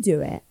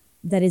do it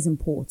that is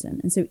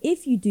important. And so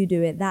if you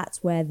do it,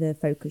 that's where the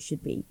focus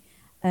should be.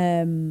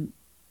 And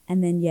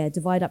then, yeah,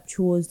 divide up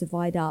chores,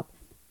 divide up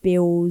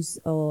bills,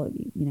 or,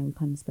 you know, we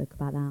kind of spoke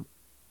about that.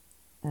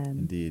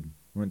 Indeed.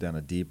 We went down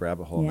a deep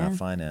rabbit hole in Yeah. that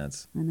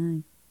finance. I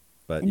know.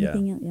 But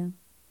Anything yeah, else? Yeah.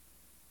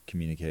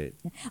 communicate.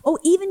 Or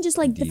even just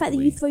like the fact that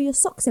you Deeply. throw your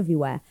socks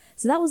everywhere.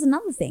 So that was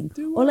another thing.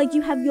 Or like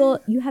you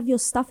have your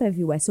stuff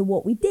everywhere. So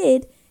what we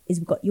did is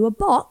we got you a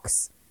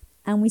box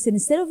and we said,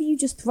 instead of you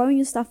just throwing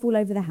your stuff all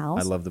over the house,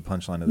 I love the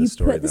punchline of you this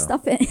story, put the though.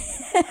 stuff in.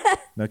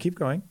 No, keep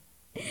going.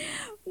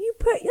 You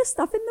put your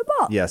stuff in the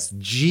box. Yes,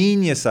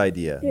 genius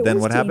idea. It Then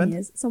was what happened?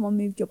 genius. Someone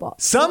moved your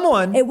box.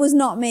 Someone. It was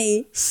not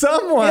me.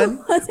 Someone. It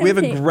wasn't We have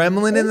a me.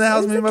 gremlin in the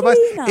house It was moving my the box.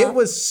 cleaner. It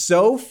was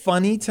so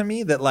funny to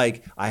me that,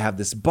 like, I have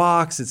this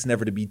box. It's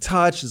never to be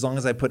touched as long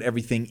as I put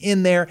everything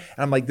in there. And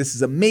I'm like, this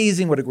is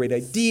amazing. What a great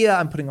idea.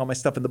 I'm putting all my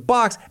stuff in the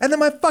box. And then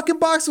my fucking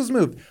box was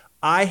moved.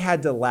 I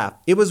had to laugh.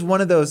 It was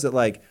one of those that,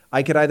 like,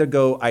 I could either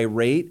go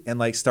irate and,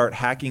 like, start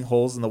hacking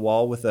holes in the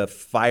wall with a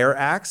fire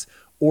axe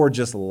or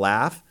just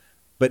laugh.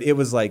 But it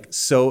was like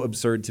so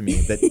absurd to me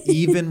that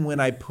even when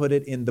I put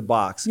it in the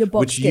box, Your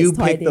box which you gets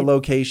picked the tidied.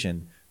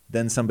 location,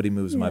 then somebody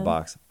moves in my Yeah.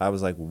 box. I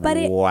was like,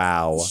 But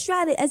wow.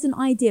 as an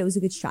idea, it was a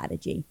good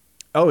strategy.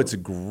 Oh, it's a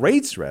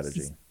great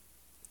strategy.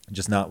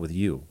 Just not with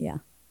you. Yeah.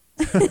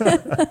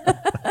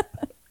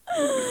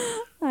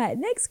 All right,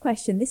 next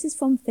question. This is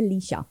from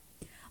Felicia.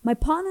 My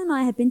partner and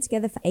I have been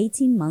together for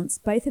 18 months.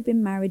 Both have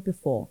been married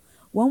before.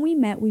 When we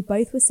met, we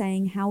both were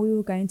saying how we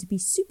were going to be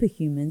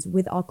superhumans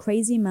with our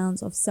crazy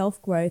amounts of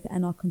self-growth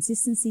and our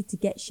consistency to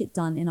get shit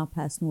done in our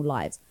personal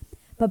lives.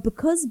 But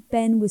because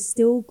Ben was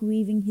still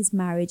grieving his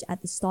marriage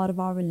at the start of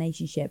our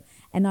relationship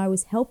and I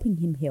was helping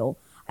him heal,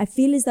 I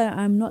feel as though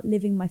I'm not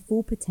living my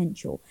full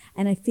potential,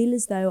 and I feel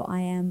as though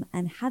I am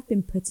and have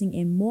been putting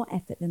in more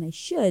effort than I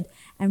should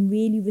and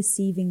really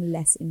receiving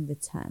less in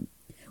return.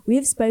 We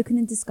have spoken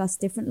and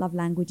discussed different love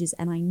languages,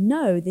 and I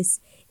know this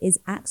is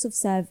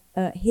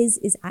his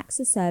is acts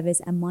of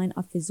service and mine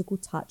are physical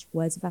touch,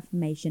 words of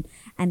affirmation,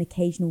 and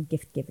occasional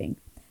gift giving.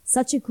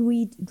 Such a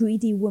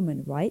greedy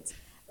woman, right?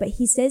 But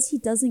he says he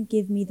doesn't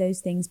give me those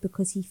things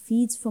because he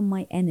feeds from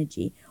my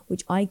energy,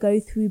 which I go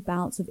through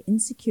bouts of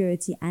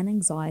insecurity and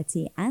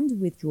anxiety and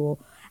withdrawal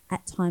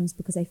at times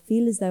because I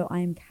feel as though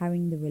I am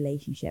carrying the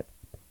relationship.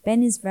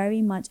 Ben is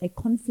very much a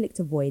conflict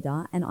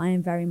avoider, and I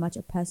am very much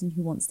a person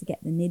who wants to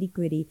get to the nitty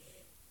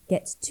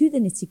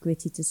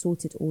gritty to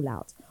sort it all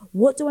out.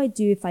 What do I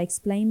do if I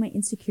explain my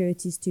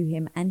insecurities to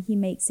him and he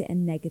makes it a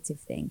negative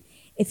thing?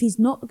 If he's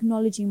not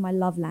acknowledging my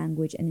love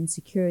language and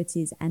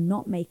insecurities and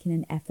not making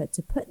an effort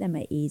to put them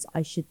at ease,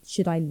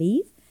 should I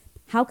leave?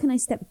 How can I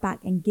step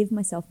back and give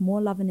myself more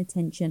love and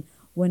attention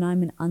when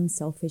I'm an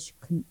unselfish,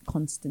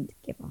 constant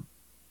giver?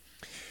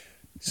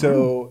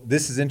 So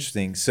this is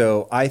interesting.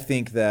 So I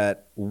think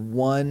that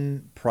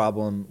one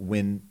problem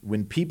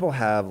when people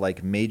have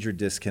like major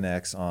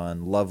disconnects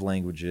on love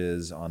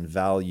languages, on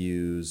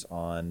values,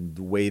 on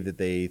the way that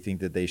they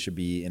think that they should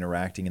be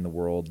interacting in the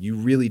world, you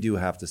really do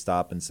have to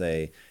stop and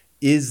say,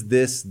 is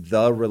this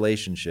the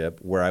relationship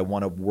where I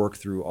want to work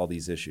through all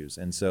these issues?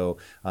 And so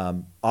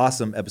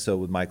awesome episode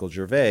with Michael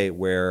Gervais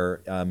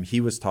where he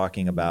was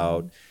talking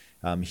about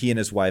he and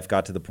his wife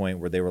got to the point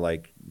where they were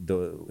like,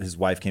 his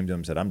wife came to him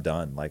and said, I'm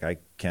done. Like, I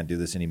can't do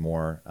this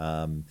anymore.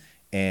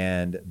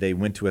 And they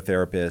went to a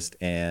therapist,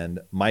 and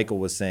Michael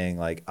was saying,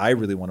 like, I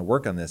really want to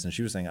work on this. And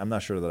she was saying, I'm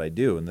not sure that I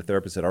do. And the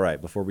therapist said, all right,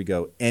 before we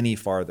go any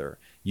farther,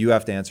 you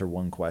have to answer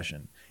one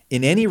question.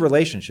 In any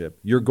relationship,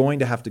 you're going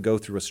to have to go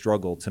through a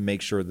struggle to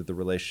make sure that the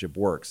relationship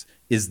works.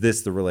 Is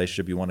this the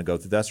relationship you want to go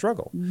through that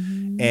struggle?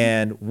 Mm-hmm.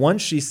 And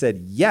once she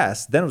said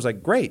yes, then it was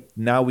like, great,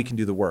 now we can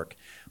do the work.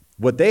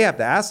 What they have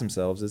to ask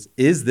themselves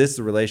is this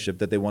the relationship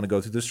that they want to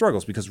go through the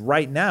struggles? Because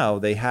right now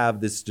they have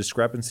this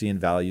discrepancy in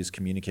values,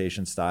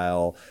 communication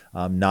style,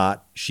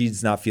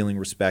 she's not feeling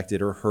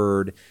respected or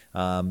heard.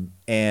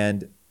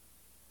 And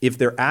if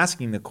they're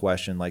asking the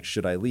question, like,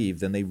 should I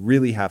leave? Then they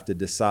really have to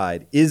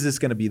decide, is this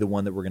going to be the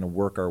one that we're going to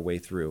work our way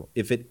through?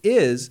 If it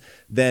is,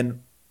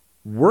 then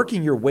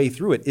working your way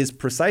through it is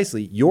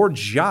precisely your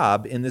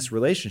job in this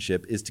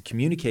relationship is to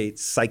communicate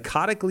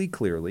psychotically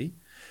clearly,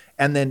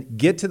 and then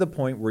get to the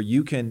point where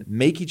you can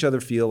make each other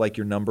feel like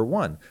you're number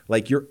one,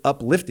 like you're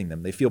uplifting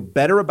them. They feel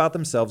better about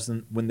themselves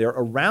when they're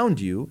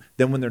around you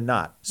than when they're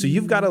not. So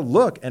you've got to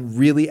look and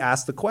really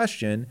ask the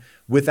question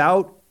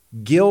without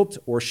guilt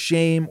or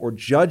shame or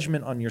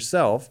judgment on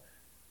yourself.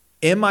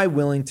 Am I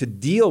willing to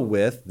deal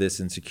with this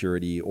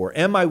insecurity, or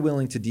am I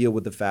willing to deal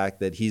with the fact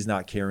that he's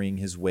not carrying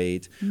his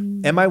weight?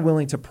 Am I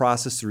willing to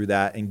process through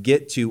that and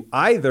get to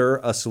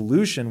either a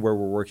solution where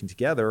we're working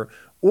together,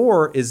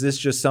 or is this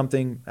just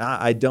something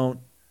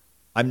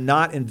I'm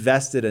not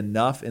invested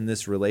enough in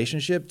this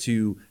relationship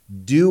to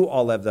do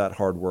all of that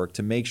hard work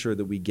to make sure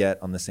that we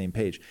get on the same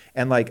page?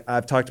 And like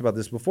I've talked about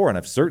this before, and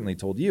I've certainly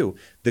told you,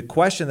 the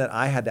question that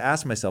I had to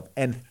ask myself,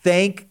 and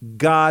thank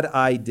God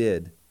I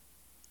did,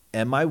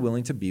 am I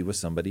willing to be with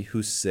somebody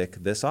who's sick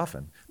this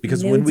often?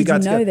 Because when we got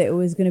together, together, that it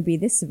was going to be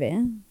this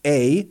severe.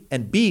 A,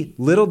 and B,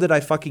 little did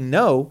I fucking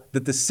know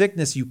that the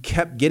sickness you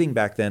kept getting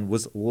back then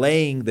was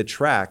laying the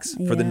tracks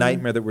for the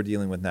nightmare that we're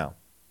dealing with now.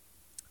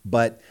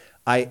 But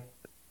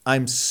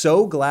I'm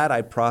so glad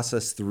I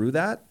processed through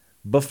that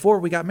before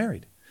we got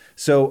married.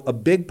 So a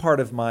big part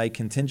of my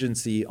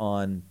contingency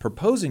on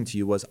proposing to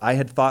you was I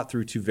had thought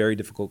through two very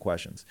difficult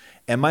questions.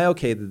 Am I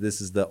okay that this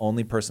is the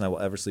only person I will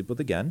ever sleep with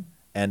again?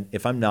 And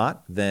if I'm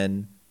not,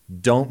 then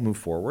don't move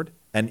forward.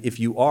 And if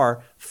you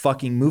are,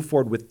 fucking move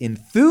forward with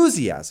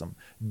enthusiasm.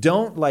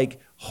 Don't like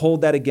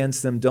hold that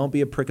against them. Don't be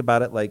a prick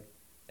about it. Like,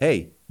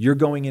 hey, you're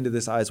going into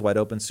this eyes wide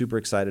open, super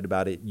excited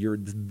about it. You're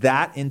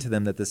that into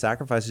them that the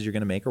sacrifices you're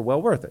going to make are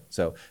well worth it.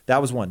 So that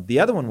was one. The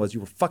other one was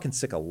you were fucking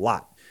sick a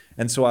lot.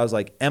 And so I was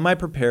like, am I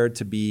prepared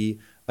to be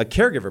a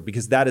caregiver?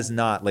 Because that is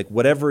not like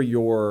whatever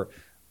your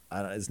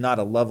it's not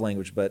a love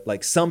language, but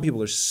like some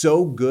people are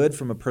so good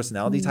from a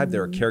personality type,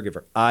 they're a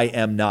caregiver. I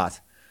am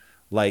not.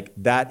 Like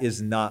that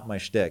is not my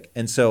shtick.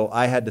 And so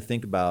I had to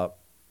think about,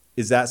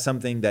 is that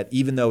something that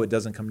even though it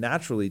doesn't come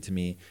naturally to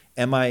me,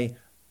 am I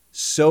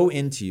so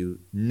into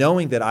you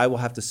knowing that I will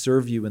have to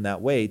serve you in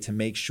that way to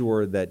make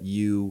sure that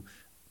you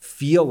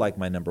feel like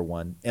my number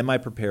one? Am I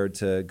prepared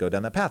to go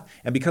down that path?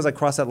 And because I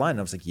crossed that line,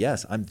 I was like,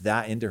 yes, I'm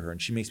that into her.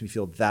 And she makes me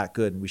feel that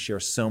good. And we share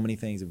so many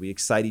things and we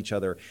excite each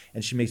other.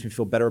 And she makes me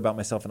feel better about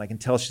myself. And I can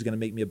tell she's going to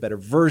make me a better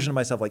version of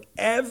myself. Like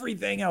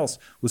everything else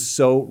was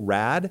so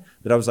rad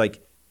that I was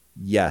like,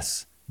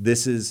 yes,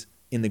 this is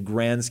in the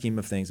grand scheme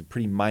of things, a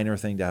pretty minor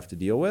thing to have to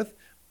deal with.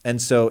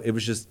 And so it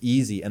was just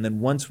easy. And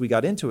then once we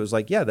got into it, it was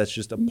like, yeah, that's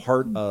just a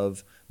part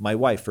of my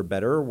wife, for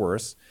better or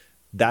worse.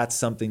 That's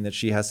something that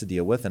she has to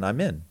deal with, and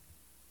I'm in.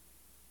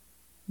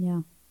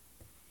 Yeah.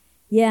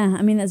 Yeah,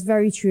 I mean, that's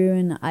very true.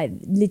 And I'm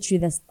just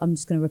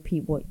going to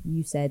repeat what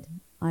you said.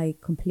 I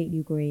completely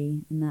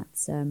agree. And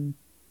that's, yeah.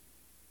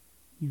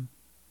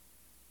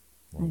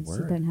 Well, I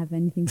still don't have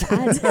anything to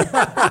add.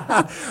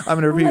 I'm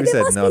going to repeat what you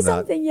said. No, not.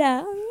 Something,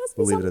 yeah. There must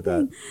be we'll leave it at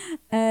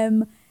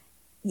that.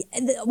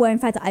 Well, in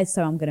fact,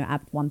 I'm going to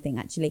add one thing,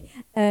 actually.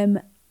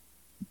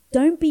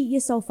 Don't beat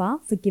yourself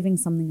up for giving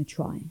something a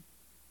try.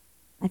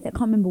 I can't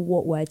remember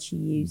what word she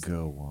used.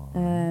 Go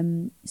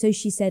on. So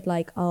she said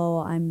like, oh,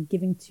 I'm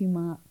giving too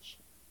much.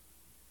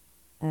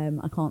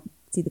 I can't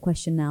see the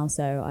question now,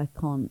 so I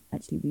can't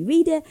actually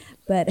reread it.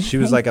 But she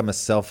was like, I'm a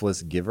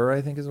selfless giver,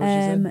 I think is what she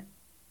said.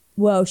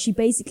 Well, she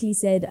basically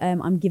said,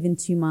 I'm giving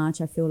too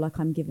much. I feel like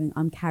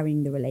I'm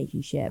carrying the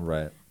relationship.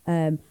 Right.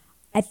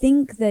 I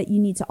think that you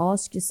need to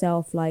ask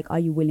yourself, like, are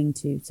you willing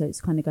to? So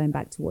it's kind of going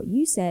back to what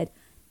you said.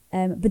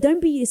 But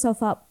don't beat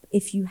yourself up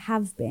if you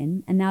have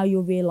been and now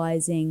you're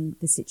realizing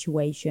the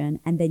situation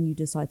and then you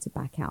decide to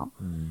back out.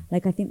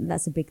 Like, I think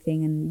that's a big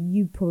thing, and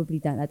you probably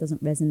that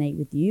doesn't resonate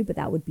with you, but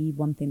that would be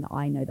one thing that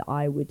I know that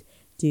I would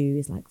do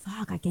is like,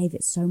 fuck, I gave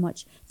it so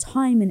much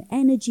time and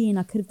energy and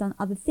I could have done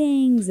other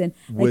things, and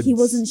like he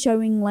wasn't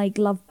showing like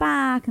love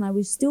back and I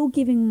was still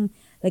giving,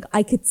 like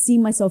I could see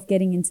myself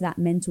getting into that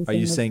mental thing. Are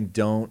you saying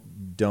don't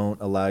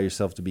allow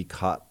yourself to be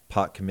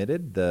pot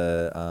committed?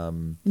 The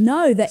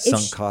no, that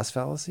sunk cost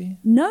fallacy?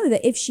 No,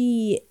 that if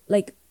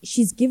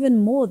she's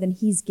given more than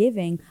he's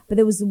giving, but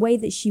there was the way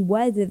that she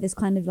worded this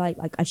kind of like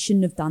I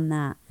shouldn't have done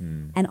that.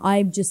 And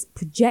I'm just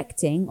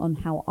projecting on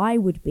how I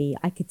would be.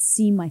 I could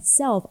see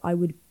myself, I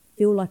would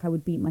feel like I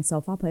would beat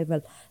myself up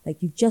over,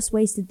 like, you've just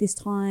wasted this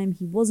time.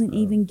 He wasn't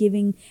even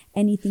giving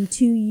anything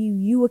to you.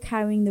 You were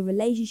carrying the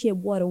relationship.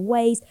 What a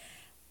waste.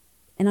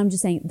 And I'm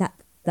just saying that,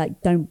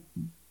 like, don't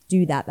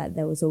do that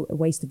there was a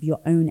waste of your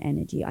own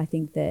energy. I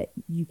think that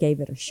you gave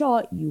it a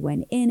shot, you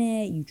went in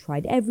it, you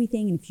tried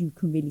everything, and if you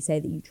can really say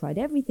that you tried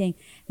everything,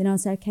 then I'll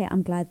say, okay,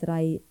 I'm glad that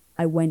I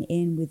went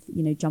in with,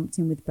 jumped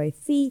in with both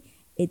feet.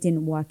 It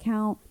didn't work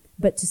out,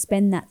 but to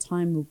spend that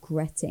time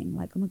regretting,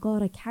 like, oh my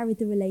god, I carried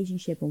the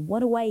relationship and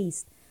what a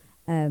waste,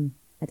 I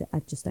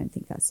just don't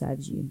think that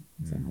serves you.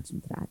 So I just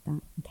wanted to add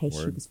that in case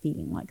she was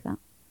feeling like that,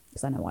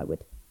 because I know I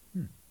would.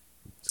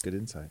 It's good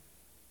insight.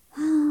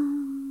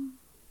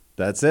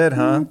 That's it,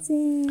 huh? That's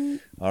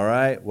it. All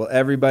right. Well,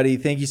 everybody,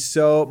 thank you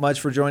so much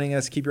for joining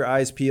us. Keep your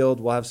eyes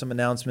peeled. We'll have some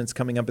announcements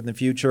coming up in the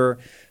future.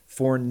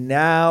 For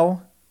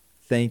now,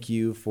 thank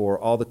you for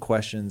all the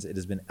questions. It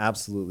has been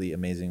absolutely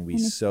amazing. We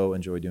so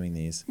enjoy doing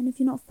these. And if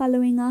you're not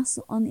following us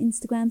on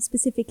Instagram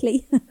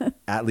specifically,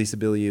 at Lisa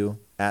Bilyeu,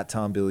 at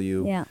Tom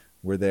Bilyeu. Yeah.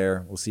 We're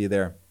there. We'll see you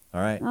there.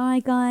 All right. All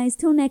right, guys.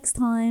 Till next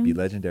time. Be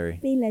legendary.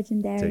 Be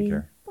legendary. Take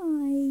care.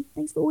 Bye.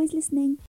 Thanks for always listening.